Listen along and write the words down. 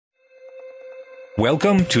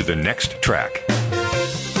Welcome to The Next Track,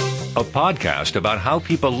 a podcast about how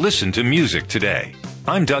people listen to music today.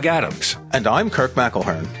 I'm Doug Adams. And I'm Kirk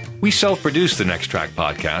McElhearn. We self-produce the Next Track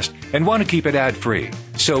podcast and want to keep it ad-free,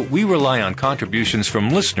 so we rely on contributions from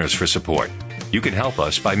listeners for support. You can help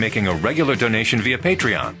us by making a regular donation via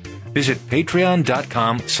Patreon. Visit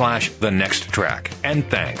patreon.com/thenexttrack.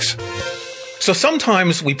 And thanks. So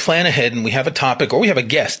sometimes we plan ahead and we have a topic or we have a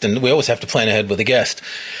guest, and we always have to plan ahead with a guest.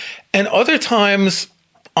 And other times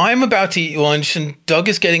I'm about to eat lunch and Doug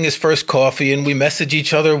is getting his first coffee and we message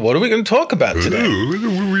each other, what are we going to talk about today? What are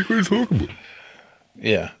we going to talk about?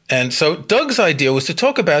 Yeah. And so Doug's idea was to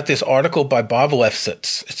talk about this article by Bob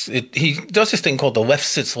Lefsetz. He does this thing called the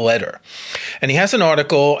Lefsetz Letter. And he has an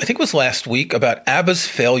article, I think it was last week, about ABBA's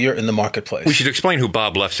failure in the marketplace. We should explain who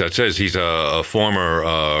Bob Lefsetz is. He's a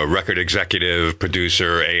former record executive,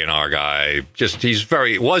 producer, A&R guy.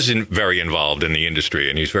 Wasn't very involved in the industry,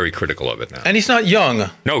 and he's very critical of it now. And he's not young.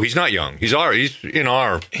 No, he's not young. He's our age,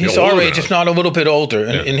 if not a little bit older.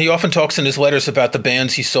 And he often talks in his letters about the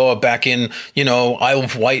bands he saw back in, Isle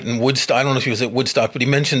of Wight and Woodstock. I don't know if he was at Woodstock, but he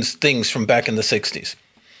mentions things from back in the 60s.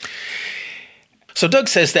 So Doug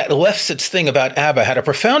says that Lefsetz's thing about ABBA had a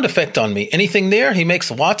profound effect on me. Anything there? He makes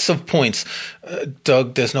lots of points.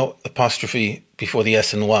 Doug, there's no apostrophe before the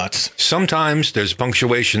S in lots. Sometimes there's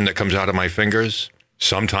punctuation that comes out of my fingers.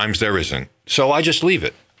 Sometimes there isn't. So I just leave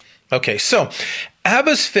it. Okay, so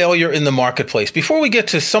ABBA's failure in the marketplace. Before we get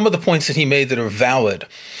to some of the points that he made that are valid,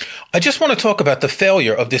 I just want to talk about the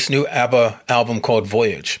failure of this new ABBA album called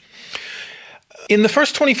Voyage. In the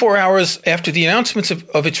first 24 hours after the announcements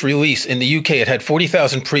of its release in the UK, it had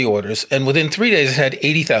 40,000 pre-orders, and within 3 days, it had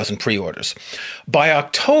 80,000 pre-orders. By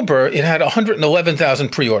October, it had 111,000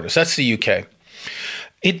 pre-orders. That's the UK.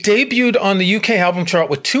 It debuted on the UK album chart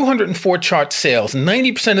with 204 chart sales,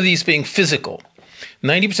 90% of these being physical.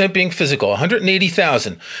 90% being physical,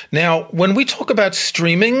 180,000. Now, when we talk about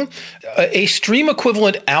streaming, a stream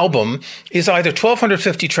equivalent album is either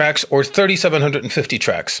 1,250 tracks or 3,750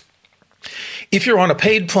 tracks. If you're on a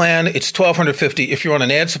paid plan, it's 1,250. If you're on an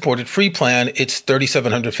ad-supported free plan, it's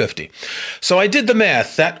 3,750. So I did the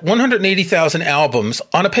math. That 180,000 albums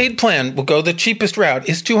on a paid plan will go the cheapest route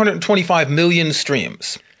is 225 million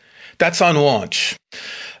streams. That's on launch.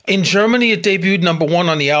 In Germany, it debuted number one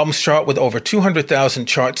on the albums chart with over 200,000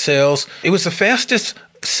 chart sales. It was the fastest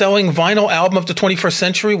selling vinyl album of the 21st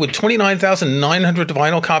century with 29,900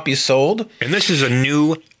 vinyl copies sold. And this is a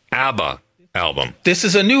new ABBA album. This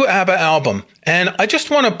is a new ABBA album. And I just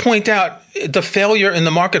want to point out the failure in the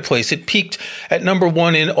marketplace. It peaked at number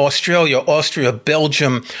one in Australia, Austria,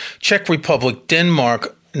 Belgium, Czech Republic,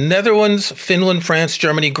 Denmark, Netherlands, Finland, France,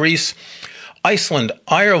 Germany, Greece, Iceland,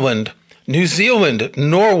 Ireland, New Zealand,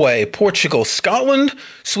 Norway, Portugal, Scotland,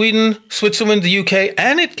 Sweden, Switzerland, the UK,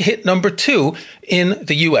 and it hit number two in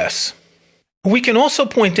the US. We can also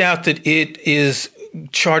point out that it is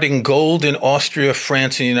charting gold in Austria,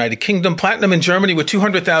 France, and the United Kingdom, platinum in Germany with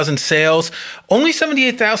 200,000 sales, only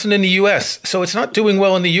 78,000 in the US, so it's not doing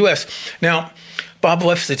well in the US. Now, Bob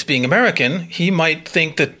Lefsetz being American, he might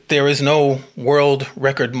think that there is no world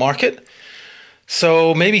record market,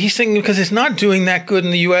 so maybe he's thinking because it's not doing that good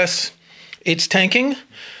in the US, it's tanking.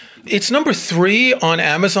 It's number 3 on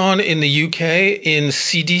Amazon in the UK in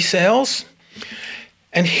CD sales.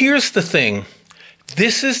 And here's the thing.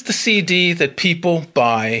 This is the CD that people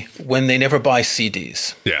buy when they never buy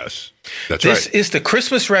CDs. Yes, that's right. This is the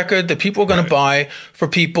Christmas record that people are going to buy for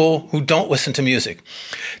people who don't listen to music.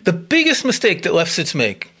 The biggest mistake that Lefsetz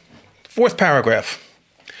make, 4th paragraph,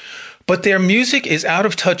 but their music is out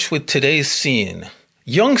of touch with today's scene.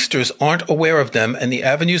 Youngsters aren't aware of them, and the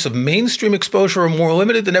avenues of mainstream exposure are more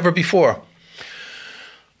limited than ever before.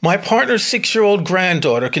 My partner's 6-year-old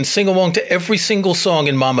granddaughter can sing along to every single song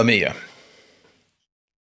in Mamma Mia.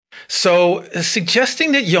 So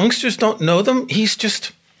suggesting that youngsters don't know them, he's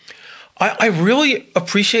just... I really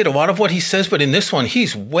appreciate a lot of what he says, but in this one,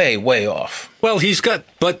 he's way, way off. Well,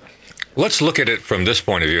 but let's look at it from this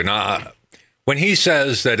point of view. Now, when he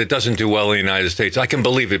says that it doesn't do well in the United States, I can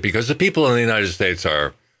believe it because the people in the United States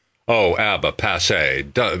are, ABBA, passé.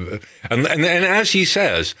 And as he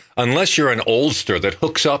says, unless you're an oldster that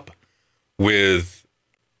hooks up with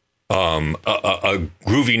a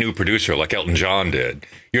groovy new producer like Elton John did,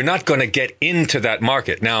 you're not going to get into that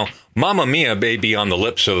market. Now, Mamma Mia may be on the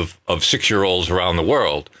lips of 6-year-olds around the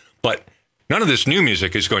world, but none of this new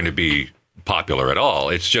music is going to be popular at all.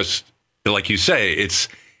 It's just, like you say, it's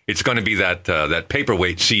going to be that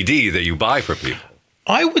paperweight CD that you buy for people.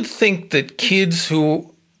 I would think that kids who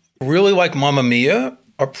really like Mamma Mia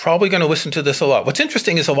are probably going to listen to this a lot. What's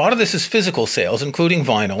interesting is a lot of this is physical sales, including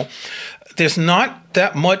vinyl. there's not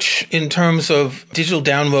that much in terms of digital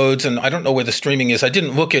downloads, and I don't know where the streaming is. I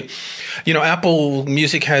didn't look at, Apple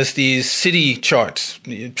Music has these city charts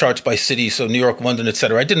by city, so New York, London,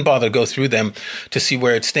 etc. I didn't bother to go through them to see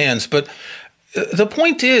where it stands. But the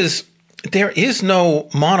point is, there is no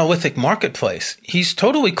monolithic marketplace. He's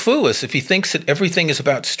totally clueless if he thinks that everything is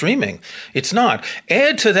about streaming. It's not.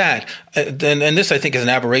 Add to that, and this I think is an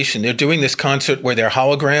aberration. They're doing this concert where they're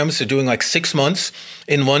holograms. They're doing like 6 months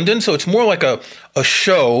in London. So it's more like a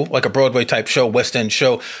show, like a Broadway type show, West End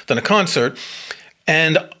show, than a concert.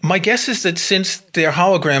 And my guess is that since they're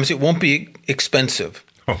holograms, it won't be expensive.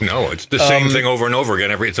 Oh, no, it's the same thing over and over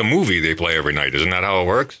again. It's a movie they play every night. Isn't that how it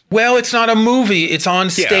works? Well, it's not a movie. It's on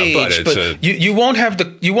stage. Yeah, but you won't have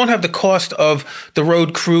the cost of the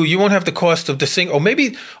road crew. You won't have the cost of the sing. Or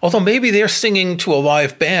maybe they're singing to a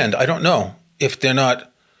live band. I don't know if they're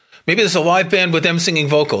not. Maybe there's a live band with them singing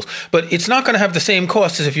vocals. But it's not going to have the same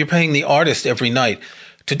cost as if you're paying the artist every night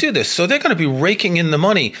to do this. So they're going to be raking in the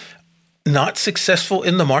money. Not successful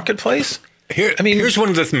in the marketplace? Here's one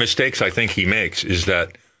of the mistakes I think he makes is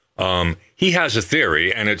that he has a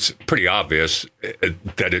theory, and it's pretty obvious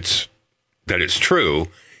that it's true.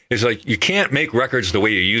 Is like you can't make records the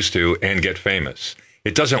way you used to and get famous.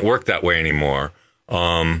 It doesn't work that way anymore.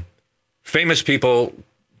 Famous people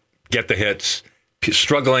get the hits.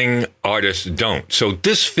 Struggling artists don't. So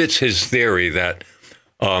this fits his theory that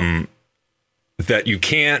you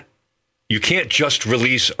can't just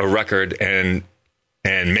release a record and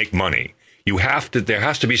make money. There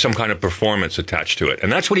has to be some kind of performance attached to it.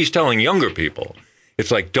 And that's what he's telling younger people.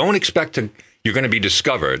 It's like, don't expect you're going to be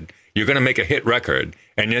discovered. You're going to make a hit record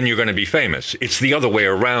and then you're going to be famous. It's the other way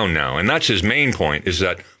around now. And that's his main point, is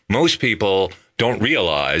that most people don't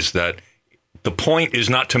realize that the point is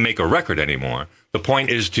not to make a record anymore. The point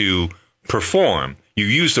is to perform. You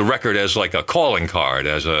use the record as like a calling card,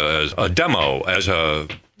 as a demo, as a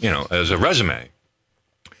resume.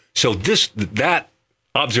 So that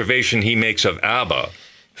observation he makes of ABBA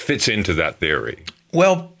fits into that theory.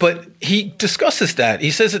 Well, but he discusses that.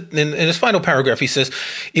 He says it in his final paragraph. He says,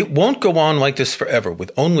 it won't go on like this forever,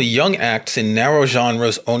 with only young acts in narrow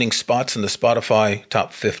genres owning spots in the Spotify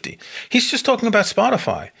top 50. He's just talking about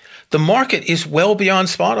Spotify. The market is well beyond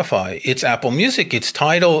Spotify. It's Apple Music, it's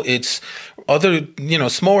Tidal, it's other,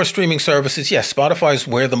 smaller streaming services. Yes, Spotify is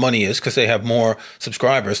where the money is because they have more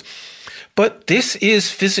subscribers. But this is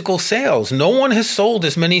physical sales. No one has sold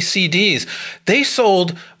as many CDs. They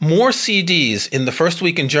sold more CDs in the first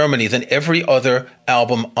week in Germany than every other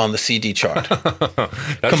album on the CD chart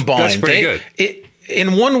combined. That's pretty good.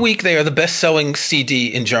 In 1 week, they are the best-selling CD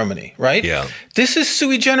in Germany, right? Yeah. This is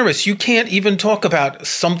sui generis. You can't even talk about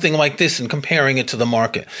something like this and comparing it to the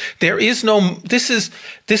market. There is no. This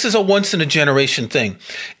is a once-in-a-generation thing.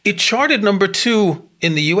 It charted number 2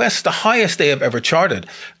 in the U.S., the highest they have ever charted.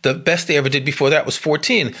 The best they ever did before that was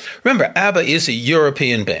 14. Remember, ABBA is a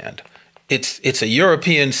European band. It's a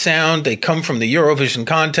European sound. They come from the Eurovision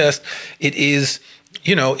contest. It is.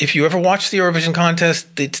 If you ever watch the Eurovision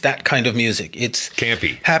contest, it's that kind of music. It's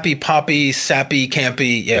campy, happy, poppy, sappy,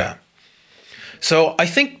 campy. Yeah. So I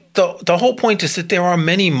think the whole point is that there are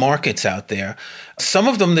many markets out there, some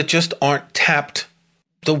of them that just aren't tapped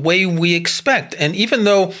the way we expect. And even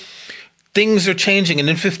though things are changing, and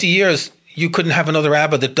in 50 years, you couldn't have another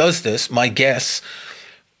ABBA that does this, my guess,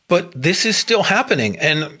 but this is still happening.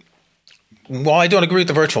 And while I don't agree with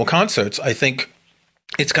the virtual concerts, I think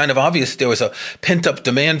it's kind of obvious there was a pent-up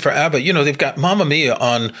demand for ABBA. They've got Mamma Mia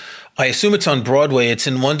on, I assume it's on Broadway. It's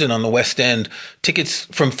in London on the West End. Tickets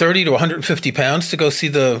from 30 to 150 pounds to go see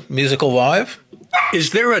the musical live.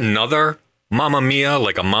 Is there another Mamma Mia,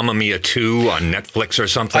 like a Mamma Mia 2 on Netflix or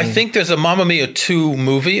something? I think there's a Mamma Mia 2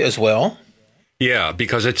 movie as well. Yeah,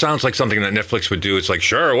 because it sounds like something that Netflix would do. It's like,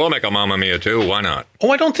 sure, we'll make a Mamma Mia 2. Why not?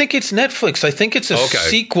 Oh, I don't think it's Netflix. I think it's a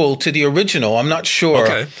sequel to the original. I'm not sure.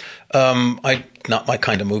 Okay. Not my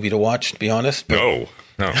kind of movie to watch, to be honest. No.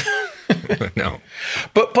 No.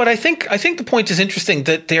 But I think the point is interesting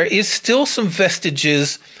that there is still some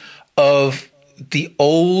vestiges of the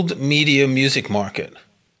old media music market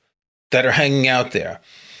that are hanging out there.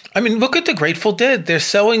 I mean, look at the Grateful Dead. They're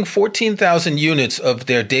selling 14,000 units of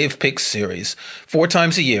their Dave Picks series 4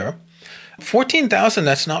 times a year. 14,000,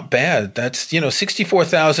 that's not bad. That's,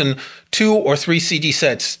 64,000 2 or 3 CD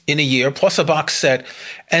sets in a year, plus a box set,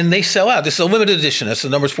 and they sell out. This is a limited edition. That's the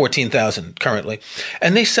number's 14,000 currently,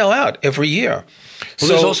 and they sell out every year. Well,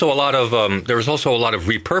 there's also a lot of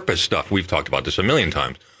repurposed stuff. We've talked about this a million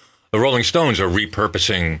times. The Rolling Stones are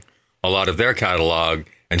repurposing a lot of their catalog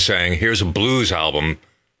and saying, here's a blues album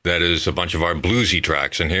that is a bunch of our bluesy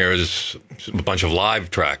tracks, and here's a bunch of live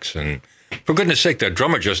tracks, and for goodness sake, their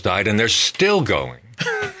drummer just died and they're still going.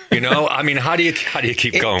 I mean, how do you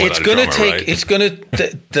keep going without a drummer, right? It's going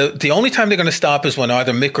to, the only time they're going to stop is when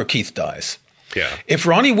either Mick or Keith dies. Yeah. If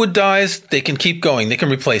Ronnie Wood dies, they can keep going. They can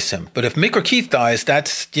replace him. But if Mick or Keith dies,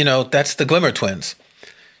 that's the Glimmer Twins.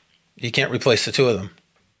 You can't replace the two of them.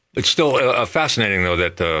 It's still fascinating, though,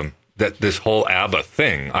 that this whole ABBA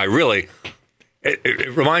thing,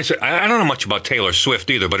 it reminds me, I don't know much about Taylor Swift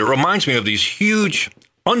either, but it reminds me of these huge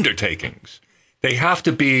undertakings. They have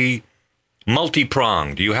to be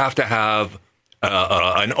multi-pronged. You have to have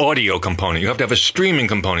an audio component. You have to have a streaming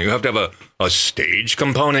component. You have to have a stage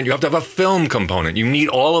component. You have to have a film component. You need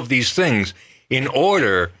all of these things in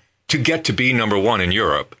order to get to be number one in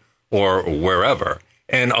Europe or wherever.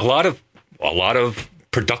 And a lot of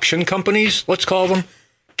production companies, let's call them,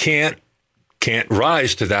 can't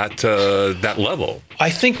rise to that level. I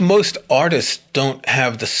think most artists don't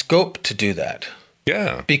have the scope to do that.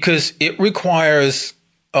 Yeah. Because it requires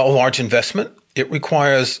a large investment. It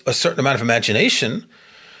requires a certain amount of imagination.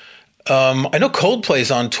 I know Coldplay's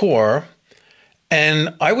on tour,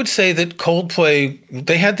 and I would say that Coldplay,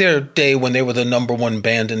 they had their day when they were the number one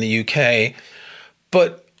band in the UK,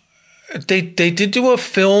 but they did do a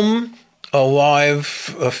film of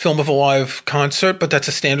a live concert, but that's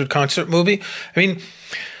a standard concert movie. I mean,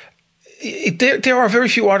 there are very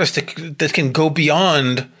few artists that can go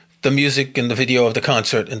beyond the music and the video of the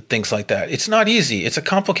concert and things like that. It's not easy. It's a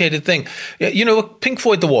complicated thing. Pink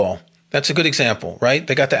Floyd The Wall, that's a good example, right?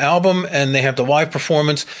 They got the album and they have the live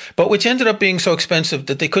performance, but which ended up being so expensive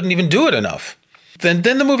that they couldn't even do it enough. Then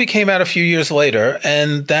the movie came out a few years later,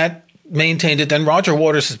 and that maintained it. Then Roger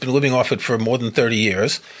Waters has been living off it for more than 30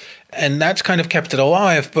 years, and that's kind of kept it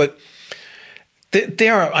alive. But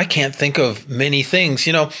I can't think of many things.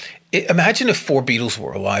 Imagine if 4 Beatles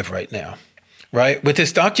were alive right now. Right? With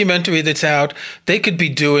this documentary that's out, they could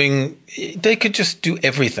just do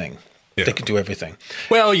everything. Yeah. They could do everything.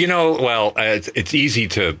 Well, it's easy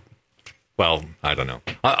to, I don't know.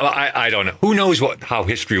 I don't know. Who knows how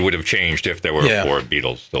history would have changed if there were 4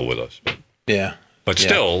 Beatles still with us. Yeah. But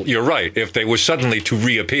still, you're right. If they were suddenly to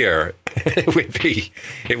reappear, it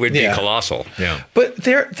would be colossal. Yeah. But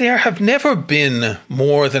there have never been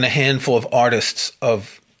more than a handful of artists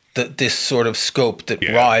of this sort of scope that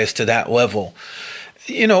rise to that level.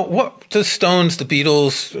 What the Stones, the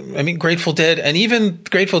Beatles, Grateful Dead, and even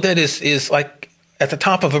Grateful Dead is like at the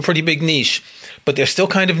top of a pretty big niche, but they're still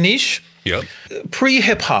kind of niche. Yep.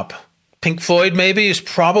 Pre-hip hop, Pink Floyd maybe is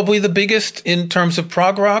probably the biggest in terms of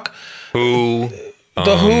prog rock. Who?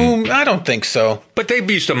 The Who? I don't think so. But they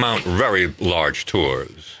used to mount very large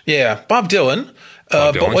tours. Yeah, Bob Dylan.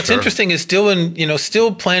 But what's interesting is Dylan,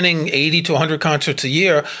 still planning 80 to 100 concerts a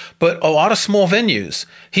year, but a lot of small venues.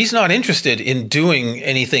 He's not interested in doing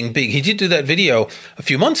anything big. He did do that video a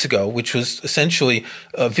few months ago, which was essentially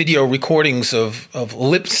video recordings of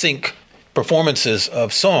lip sync performances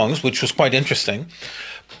of songs, which was quite interesting.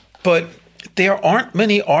 But there aren't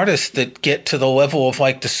many artists that get to the level of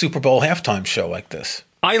like the Super Bowl halftime show like this.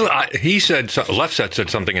 Lefset said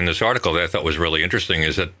something in this article that I thought was really interesting,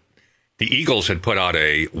 is that the Eagles had put out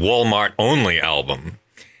a Walmart-only album,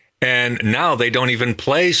 and now they don't even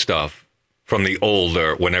play stuff from the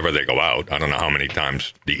older, whenever they go out. I don't know how many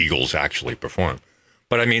times the Eagles actually perform.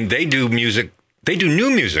 But, they do music. They do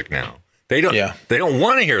new music now. They don't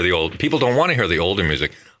want to hear the old. People don't want to hear the older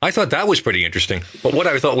music. I thought that was pretty interesting. But what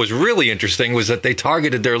I thought was really interesting was that they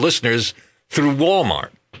targeted their listeners through Walmart.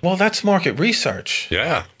 Well, that's market research.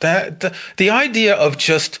 Yeah. The idea of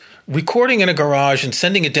just recording in a garage and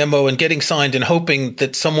sending a demo and getting signed and hoping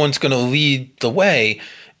that someone's going to lead the way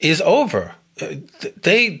is over.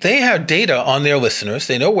 They have data on their listeners.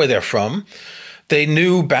 They know where they're from. They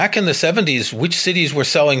knew back in the 70s which cities were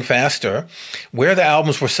selling faster, where the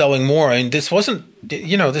albums were selling more. And this wasn't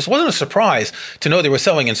a surprise to know they were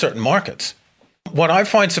selling in certain markets. What I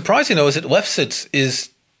find surprising, though, is that Lefsetz is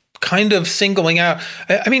kind of singling out.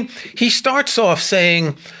 He starts off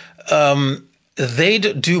saying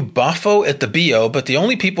they'd do Boffo at the BO, but the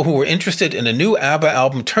only people who were interested in a new ABBA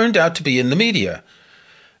album turned out to be in the media.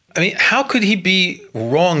 How could he be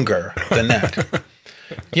wronger than that?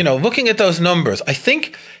 Looking at those numbers, I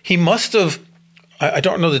think he must have, I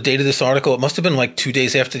don't know the date of this article, it must have been like 2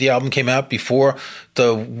 days after the album came out, before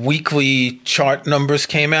the weekly chart numbers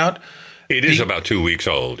came out. It is about 2 weeks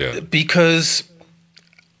old, yeah. Because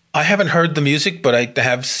I haven't heard the music, but I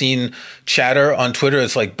have seen chatter on Twitter.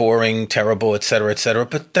 It's like boring, terrible, et cetera, et cetera.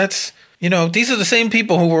 But that's, these are the same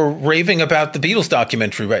people who were raving about the Beatles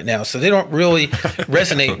documentary right now. So they don't really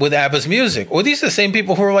resonate with ABBA's music. Or these are the same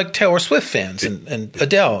people who are like Taylor Swift fans and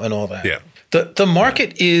Adele and all that. Yeah. The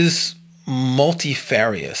market is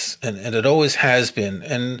multifarious, and it always has been.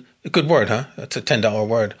 And a good word, huh? That's a $10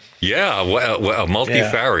 word. Yeah, well,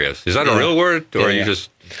 multifarious. Is that a real word, or are you just?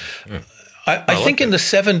 I think in the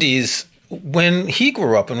 70s, when he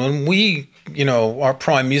grew up and when we, our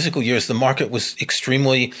prime musical years, the market was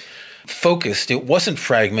extremely focused. It wasn't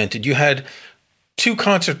fragmented. You had two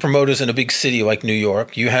concert promoters in a big city like New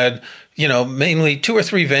York. You had, mainly 2 or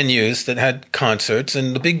 3 venues that had concerts,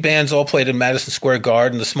 and the big bands all played in Madison Square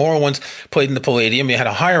Garden. The smaller ones played in the Palladium. You had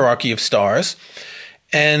a hierarchy of stars,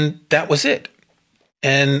 and that was it.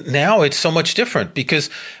 And now it's so much different, because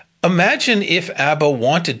imagine if ABBA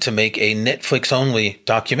wanted to make a Netflix-only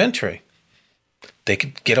documentary. They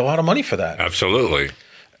could get a lot of money for that. Absolutely.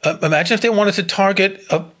 Imagine if they wanted to target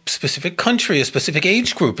a specific country, a specific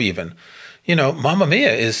age group even. Mamma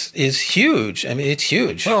Mia is huge. I mean, it's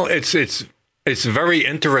huge. Well, it's very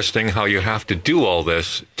interesting how you have to do all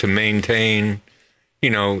this to maintain,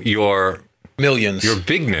 your millions, your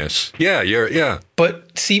bigness. Yeah.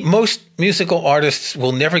 But see, most musical artists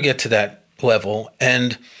will never get to that level,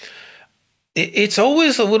 and it's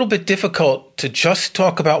always a little bit difficult to just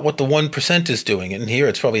talk about what the 1% is doing. And here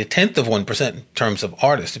it's probably 1/10 of 1% in terms of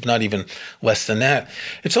artists, if not even less than that.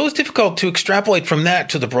 It's always difficult to extrapolate from that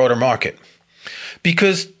to the broader market.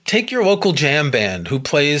 Because take your local jam band who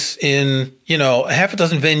plays in, a half a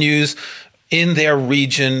dozen venues in their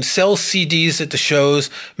region, sells CDs at the shows,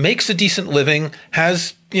 makes a decent living,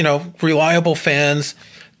 has, reliable fans.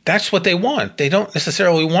 That's what they want. They don't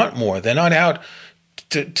necessarily want more. They're not out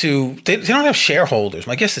they don't have shareholders.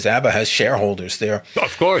 My guess is ABBA has shareholders there.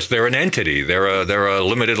 Of course, they're an entity. They're a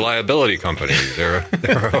limited liability company.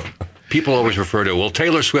 People always refer to, well,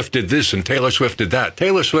 Taylor Swift did this and Taylor Swift did that.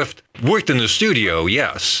 Taylor Swift worked in the studio,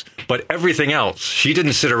 yes, but everything else, she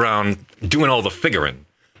didn't sit around doing all the figuring.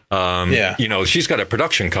 She's got a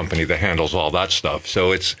production company that handles all that stuff.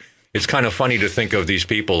 So it's kind of funny to think of these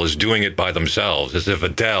people as doing it by themselves, as if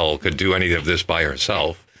Adele could do any of this by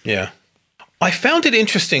herself. Yeah. I found it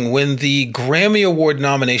interesting when the Grammy Award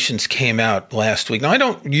nominations came out last week. Now, I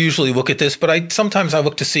don't usually look at this, but sometimes I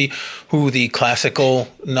look to see who the classical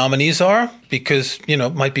nominees are, because,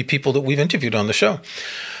 it might be people that we've interviewed on the show.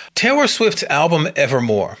 Taylor Swift's album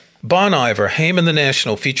Evermore. Bon Iver, Heyman the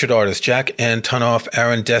National, featured artists Jack Antonoff,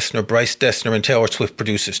 Aaron Dessner, Bryce Dessner, and Taylor Swift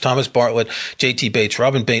producers Thomas Bartlett, J.T. Bates,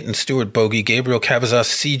 Robin Bainton, Stuart Bogey, Gabriel Cavazos,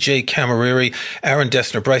 C.J. Camariri, Aaron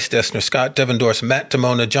Dessner, Bryce Dessner, Scott Devendorf, Matt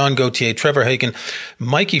Damona, John Gauthier, Trevor Hagen,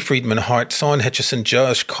 Mikey Friedman Hart, Son Hutchison,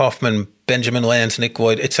 Josh Kaufman, Benjamin Lands, Nick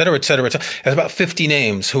Lloyd, et cetera, et cetera, et cetera. There's about 50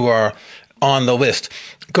 names who are on the list.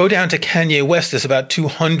 Go down to Kanye West, there's about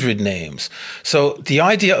 200 names. So the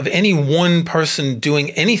idea of any one person doing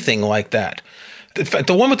anything like that. In fact,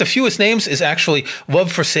 the one with the fewest names is actually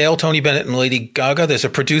Love for Sale, Tony Bennett and Lady Gaga. There's a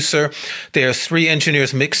producer, there's 3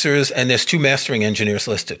 engineers, mixers, and there's 2 mastering engineers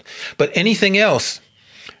listed. But anything else,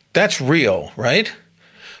 that's real, right?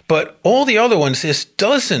 But all the other ones, there's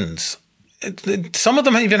dozens. Some of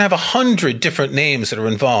them even have 100 different names that are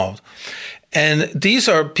involved. And these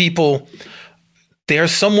are people.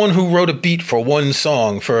 There's someone who wrote a beat for one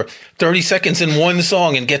song for 30 seconds in one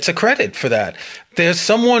song and gets a credit for that. There's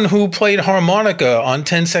someone who played harmonica on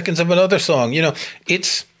 10 seconds of another song.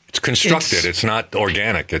 It's constructed. It's not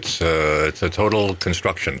organic. It's a total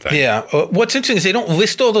construction thing. Yeah. What's interesting is they don't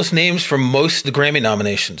list all those names for most of the Grammy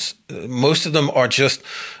nominations. Most of them are just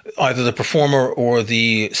either the performer or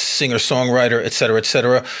the singer-songwriter, et cetera, et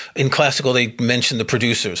cetera. In classical, they mention the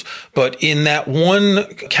producers. But in that one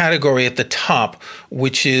category at the top,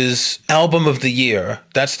 which is Album of the Year,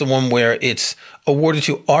 that's the one where it's awarded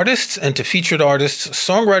to artists and to featured artists,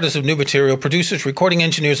 songwriters of new material, producers, recording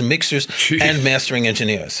engineers, mixers, and mastering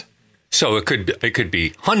engineers. So it could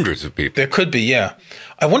be hundreds of people. There could be, yeah.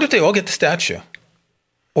 I wonder if they all get the statue.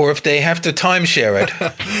 Or if they have to timeshare it.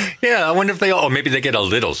 Yeah, I wonder if maybe they get a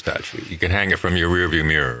little statue. You can hang it from your rearview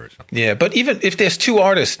mirror or something. Yeah, but even if there's 2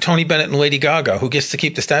 artists, Tony Bennett and Lady Gaga, who gets to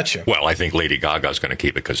keep the statue? Well, I think Lady Gaga's going to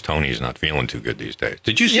keep it because Tony's not feeling too good these days.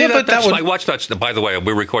 Did you see that? I watched that. By the way,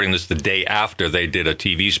 we're recording this the day after they did a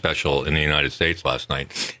TV special in the United States last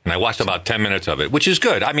night. And I watched about 10 minutes of it, which is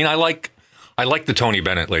good. I mean, I like the Tony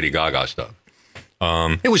Bennett, Lady Gaga stuff.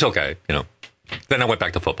 It was okay, Then I went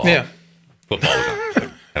back to football. Yeah. Football was on.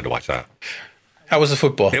 So had to watch that. How was the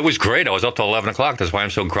football? It was great. I was up till 11 o'clock. That's why I'm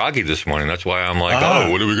so groggy this morning. That's why I'm like,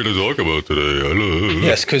 what are we going to talk about today?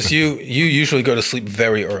 Yes, because you usually go to sleep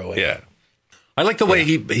very early. Yeah. I like the way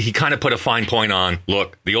he kind of put a fine point on,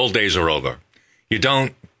 look, the old days are over. You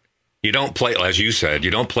don't play, as you said,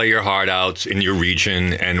 you don't play your heart out in your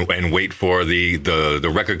region and wait for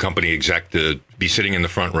the record company exec to be sitting in the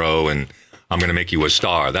front row and I'm going to make you a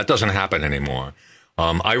star. That doesn't happen anymore.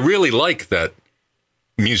 I really like that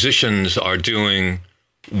musicians are doing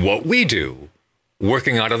what we do,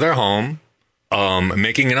 working out of their home,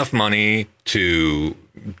 making enough money to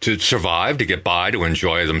survive, to get by, to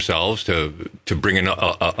enjoy themselves, to bring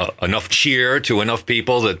enough cheer to enough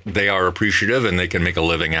people that they are appreciative and they can make a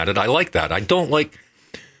living at it. I like that. I don't like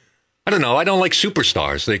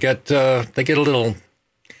superstars. They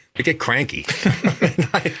get cranky.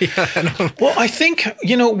 Well, I think,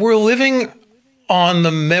 we're living on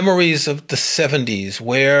the memories of the 70s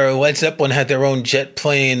where Led Zeppelin had their own jet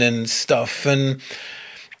plane and stuff. And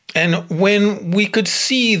when we could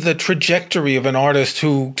see the trajectory of an artist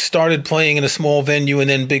who started playing in a small venue and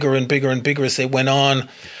then bigger and bigger and bigger as they went on.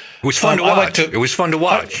 It was fun to watch. It was fun to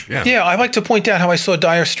watch. Yeah, I like to point out how I saw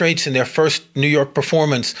Dire Straits in their first New York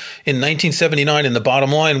performance in 1979 in the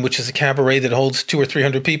Bottom Line, which is a cabaret that holds 200 or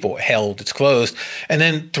 300 people. It's closed. And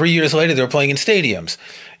then 3 years later, they were playing in stadiums.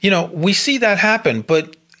 We see that happen,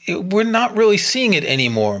 but we're not really seeing it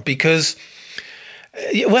anymore because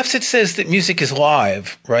Lefsetz says that music is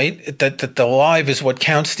live, right? That the live is what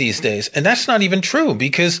counts these days. And that's not even true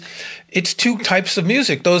because it's two types of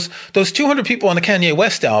music. Those 200 people on the Kanye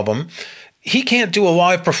West album, he can't do a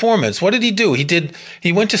live performance. What did he do?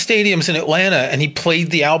 He went to stadiums in Atlanta and he played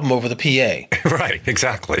the album over the PA. Right,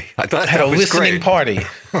 exactly. I thought had that a was listening great. party.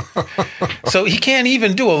 So he can't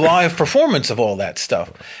even do a live performance of all that stuff.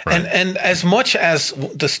 Right. And as much as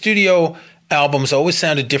the studio albums always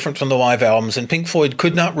sounded different from the live albums, and Pink Floyd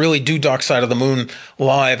could not really do Dark Side of the Moon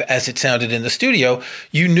live as it sounded in the studio,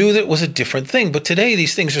 you knew that it was a different thing. But today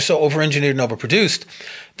these things are so over-engineered and overproduced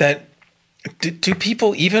that do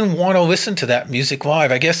people even want to listen to that music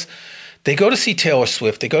live? I guess they go to see Taylor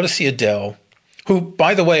Swift, they go to see Adele, who,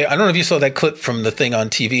 by the way, I don't know if you saw that clip from the thing on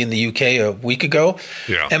TV in the UK a week ago.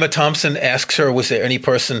 Yeah. Emma Thompson asks her, was there any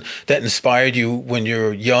person that inspired you when you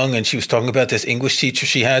were young? And she was talking about this English teacher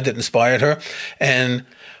she had that inspired her. And,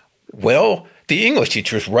 well, the English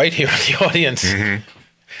teacher is right here in the audience. Mm-hmm.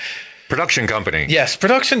 Production company. Yes,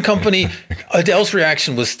 production company. Adele's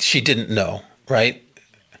reaction was she didn't know, right?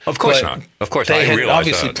 Of course not. Of course, they I had realized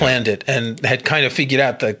obviously that. planned it and had kind of figured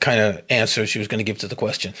out the kind of answer she was going to give to the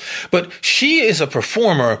question. But she is a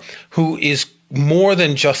performer who is more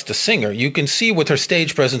than just a singer. You can see with her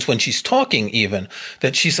stage presence when she's talking even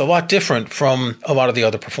that she's a lot different from a lot of the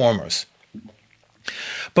other performers.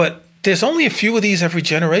 But there's only a few of these every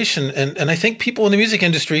generation, and I think people in the music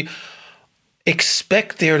industry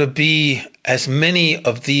expect there to be as many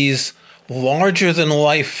of these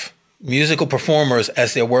larger-than-life musical performers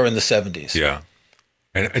as there were in the 70s. Yeah.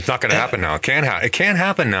 And it's not going to happen now. It can't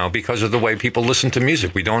happen now because of the way people listen to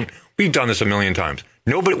music. We've done this a million times.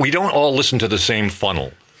 We don't all listen to the same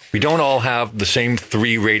funnel. We don't all have the same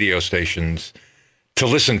 3 radio stations to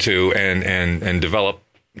listen to and develop.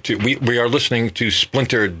 We are listening to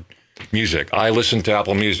splintered music. I listen to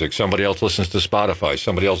Apple Music. Somebody else listens to Spotify.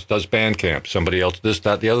 Somebody else does Bandcamp. Somebody else this,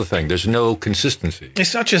 that, the other thing. There's no consistency.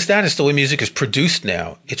 It's not just that. It's the way music is produced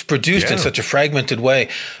now. It's produced in such a fragmented way.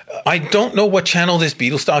 I don't know what channel this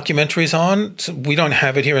Beatles documentary is on. So we don't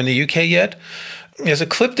have it here in the UK yet. There's a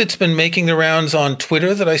clip that's been making the rounds on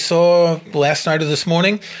Twitter that I saw last night or this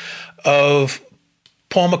morning of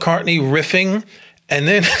Paul McCartney riffing. And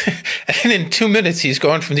then in 2 minutes, he's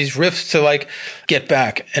gone from these riffs to Get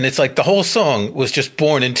Back. And it's like the whole song was just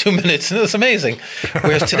born in 2 minutes. And it was amazing.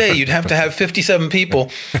 Whereas today, you'd have to have 57 people,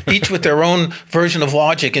 each with their own version of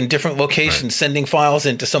Logic in different locations, sending files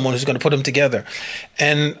in to someone who's going to put them together.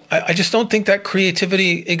 And I just don't think that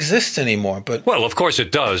creativity exists anymore. But well, of course it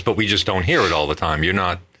does, but we just don't hear it all the time. You're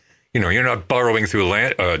not burrowing through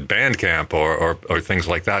Bandcamp or things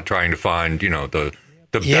like that, trying to find,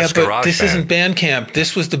 the best garage this band. isn't Bandcamp.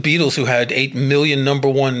 This was the Beatles who had 8 million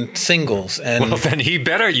 #1 singles. And well, then you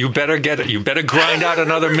better get it. You better grind out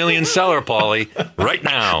another million seller, Paulie, right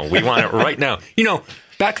now. We want it right now.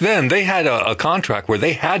 Back then they had a contract where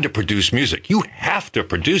they had to produce music. You have to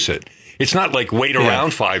produce it. It's not like wait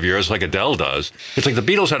around 5 years like Adele does. It's like the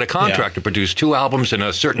Beatles had a contract to produce 2 albums and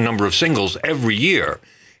a certain number of singles every year.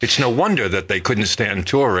 It's no wonder that they couldn't stand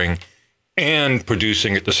touring and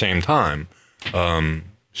producing at the same time.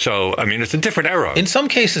 So, I mean, it's a different era. In some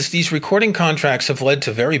cases, these recording contracts have led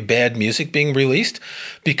to very bad music being released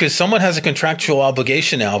because someone has a contractual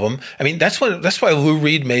obligation album. I mean, that's why Lou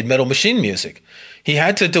Reed made Metal Machine music. He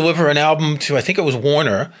had to deliver an album to, I think it was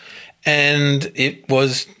Warner, and it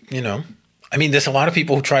was, I mean, there's a lot of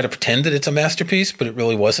people who try to pretend that it's a masterpiece, but it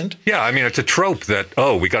really wasn't. Yeah, I mean, it's a trope that,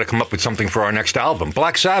 we got to come up with something for our next album.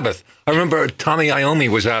 Black Sabbath. I remember Tommy Iommi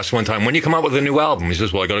was asked one time, when you come out with a new album? He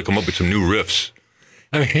says, well, I got to come up with some new riffs.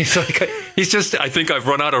 I mean, he's just, I think I've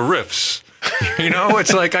run out of riffs. You know,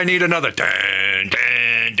 it's like I need another. Dun,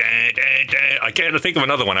 dun, dun, dun, dun. I can't think of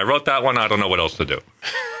another one. I wrote that one. I don't know what else to do.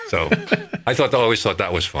 So I always thought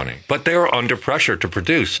that was funny. But they're under pressure to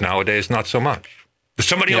produce. Nowadays, not so much. If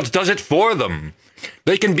somebody else does it for them,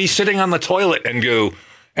 they can be sitting on the toilet and go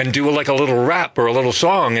and do like a little rap or a little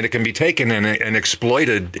song, and it can be taken and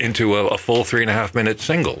exploited into a full 3.5-minute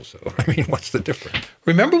single. So, I mean, what's the difference?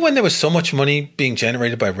 Remember when there was so much money being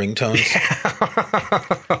generated by ringtones?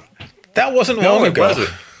 That wasn't long ago. Wasn't.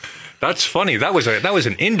 That's funny. That was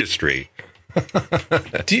an industry.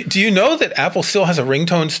 Do you know that Apple still has a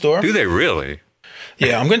ringtone store? Do they really?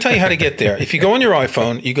 Yeah, I'm going to tell you how to get there. If you go on your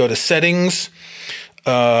iPhone, you go to Settings,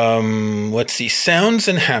 let's see, Sounds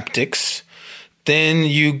and Haptics. Then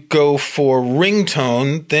you go for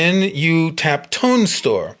ringtone. Then you tap Tone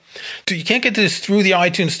Store. So you can't get to this through the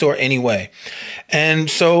iTunes Store anyway. And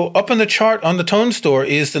so up on the chart on the Tone Store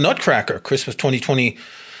is the Nutcracker, Christmas 2020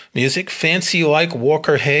 music, Fancy Like,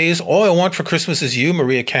 Walker Hayes, All I Want for Christmas Is You,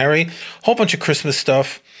 Mariah Carey, whole bunch of Christmas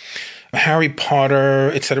stuff, Harry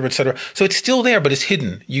Potter, et cetera, et cetera. So it's still there, but it's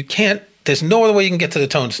hidden. You can't, there's no other way you can get to the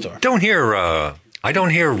Tone Store. I don't hear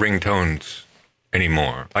ringtones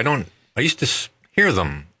anymore. I used to hear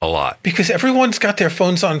them a lot. Because everyone's got their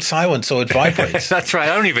phones on silent, so it vibrates. That's right.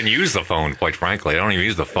 I don't even use the phone, quite frankly. I don't even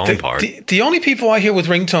use the phone part. The only people I hear with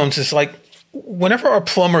ringtones is like, whenever our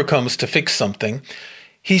plumber comes to fix something,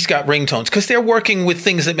 he's got ringtones because they're working with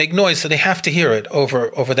things that make noise, so they have to hear it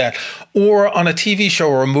over that. Or on a TV show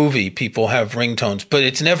or a movie, people have ringtones, but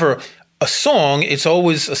it's never a song. It's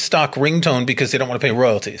always a stock ringtone because they don't want to pay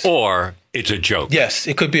royalties. Or it's a joke. Yes,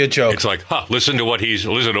 it could be a joke. It's like, listen to what his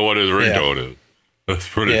ringtone is. That's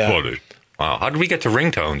pretty funny. Wow, how did we get to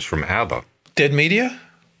ringtones from ABBA? Dead media?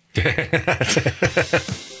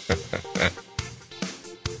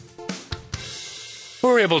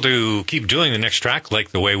 We're able to keep doing the next track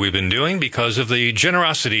like the way we've been doing because of the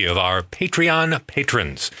generosity of our Patreon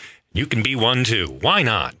patrons. You can be one too. Why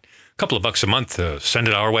not? A couple of bucks a month, send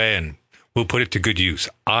it our way and we'll put it to good use.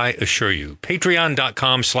 I assure you.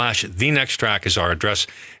 Patreon.com/thenexttrack is our address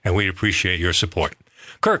and we'd appreciate your support.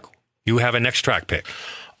 Kirk, you have a next track pick.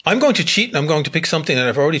 I'm going to cheat and I'm going to pick something that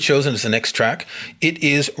I've already chosen as the next track. It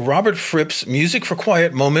is Robert Fripp's Music for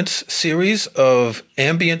Quiet Moments series of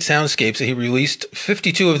ambient soundscapes that he released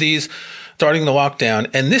 52 of these starting the lockdown.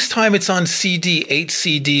 And this time it's on CD, 8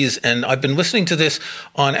 CDs. And I've been listening to this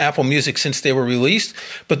on Apple Music since they were released.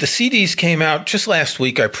 But the CDs came out just last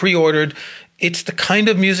week. I pre-ordered. It's the kind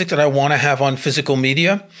of music that I want to have on physical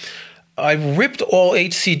media. I ripped all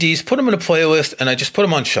 8 CDs, put them in a playlist, and I just put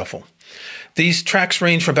them on shuffle. These tracks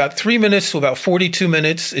range from about 3 minutes to about 42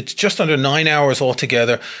 minutes. It's just under 9 hours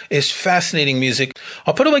altogether. It's fascinating music.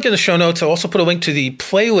 I'll put a link in the show notes. I'll also put a link to the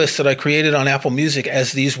playlist that I created on Apple Music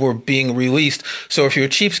as these were being released. So if you're a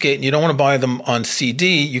cheapskate and you don't want to buy them on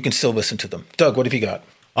CD, you can still listen to them. Doug, what have you got?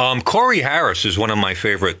 Corey Harris is one of my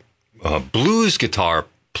favorite blues guitar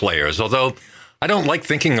players, although I don't like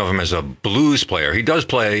thinking of him as a blues player. He does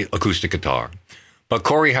play acoustic guitar. But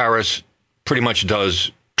Corey Harris pretty much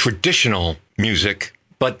does traditional music,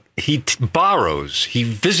 but he borrows, he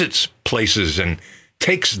visits places and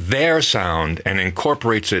takes their sound and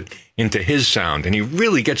incorporates it into his sound. And he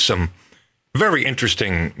really gets some very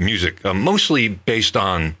interesting music, mostly based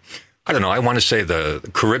on, I don't know, I want to say the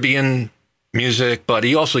Caribbean music, but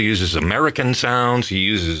he also uses American sounds. He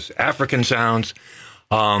uses African sounds.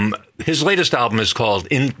 His latest album is called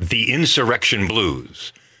The Insurrection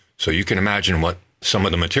Blues. So you can imagine what some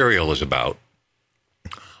of the material is about.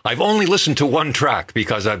 I've only listened to one track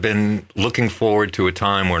because I've been looking forward to a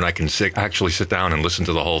time when I can actually sit down and listen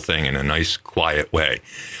to the whole thing in a nice, quiet way.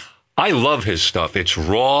 I love his stuff. It's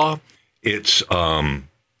raw. It's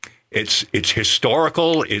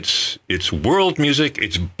historical. It's world music.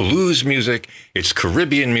 It's blues music. It's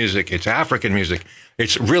Caribbean music. It's African music.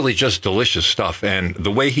 It's really just delicious stuff. And the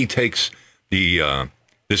way he takes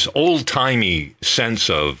this old timey sense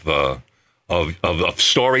of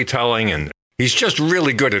storytelling, and he's just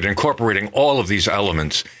really good at incorporating all of these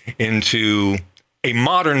elements into a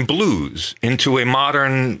modern blues, into a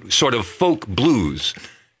modern sort of folk blues.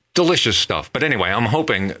 Delicious stuff. But anyway, I'm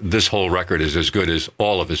hoping this whole record is as good as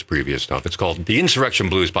all of his previous stuff. It's called The Insurrection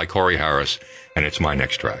Blues by Corey Harris, and it's my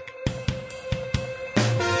next track.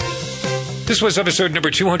 This was episode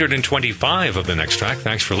number 225 of The Next Track.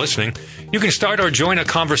 Thanks for listening. You can start or join a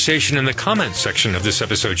conversation in the comments section of this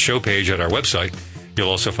episode's show page at our website. You'll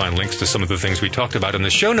also find links to some of the things we talked about in the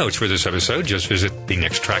show notes for this episode. Just visit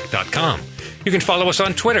thenexttrack.com. You can follow us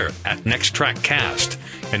on Twitter at NextTrackCast.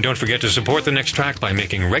 And don't forget to support The Next Track by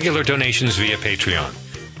making regular donations via Patreon.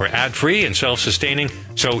 We're ad-free and self-sustaining,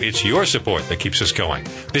 so it's your support that keeps us going.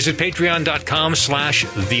 Visit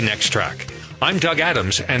patreon.com/thenexttrack. I'm Doug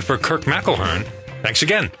Adams, and for Kirk McElhearn, thanks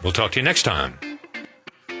again. We'll talk to you next time.